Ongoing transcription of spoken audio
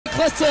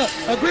clutch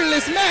to agree to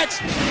this match.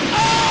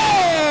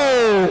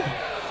 Oh!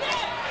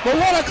 But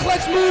what a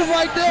clutch move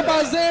right there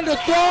by Zander,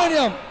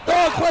 throwing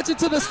clutch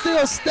into the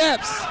steel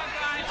steps.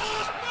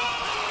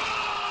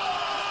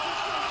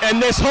 And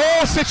this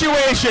whole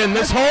situation,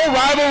 this whole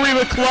rivalry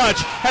with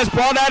Clutch has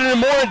brought out a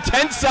more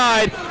intense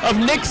side of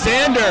Nick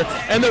Zander,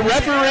 and the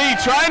referee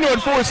trying to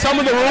enforce some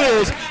of the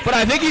rules, but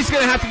I think he's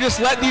going to have to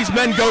just let these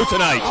men go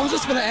tonight. I was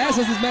just going to ask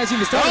as this match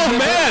even started. Oh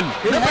man,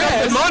 ripping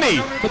up the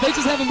money. But they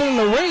just haven't been in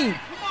the ring.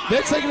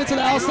 They're taking it to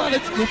the outside.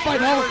 They're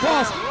fighting all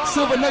across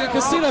Silver Nugget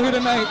Casino here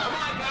tonight.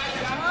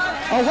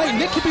 Oh wait,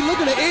 Nick could be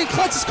looking to end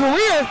Clutch's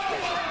career.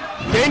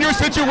 Dangerous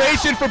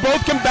situation for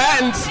both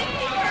combatants.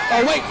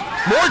 Oh wait.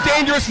 More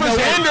dangerous for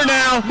Zander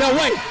now. No,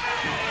 wait.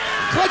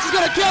 Clutch is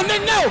going to kill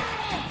Nick. No.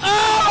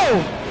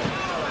 Oh!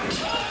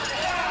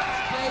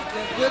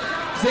 Good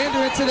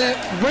Zander into that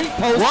ring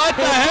post. What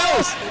the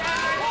hell?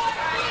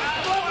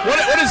 What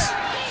is...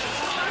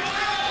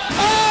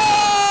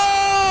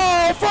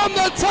 Oh! From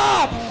the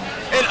top!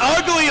 An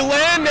ugly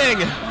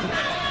landing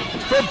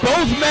for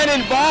both men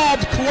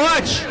involved.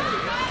 Clutch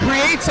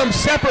creates some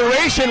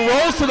separation,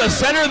 rolls to the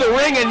center of the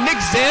ring, and Nick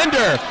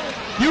Zander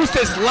used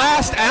his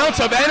last ounce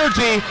of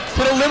energy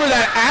to deliver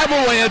that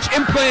avalanche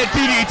implant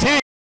DDT.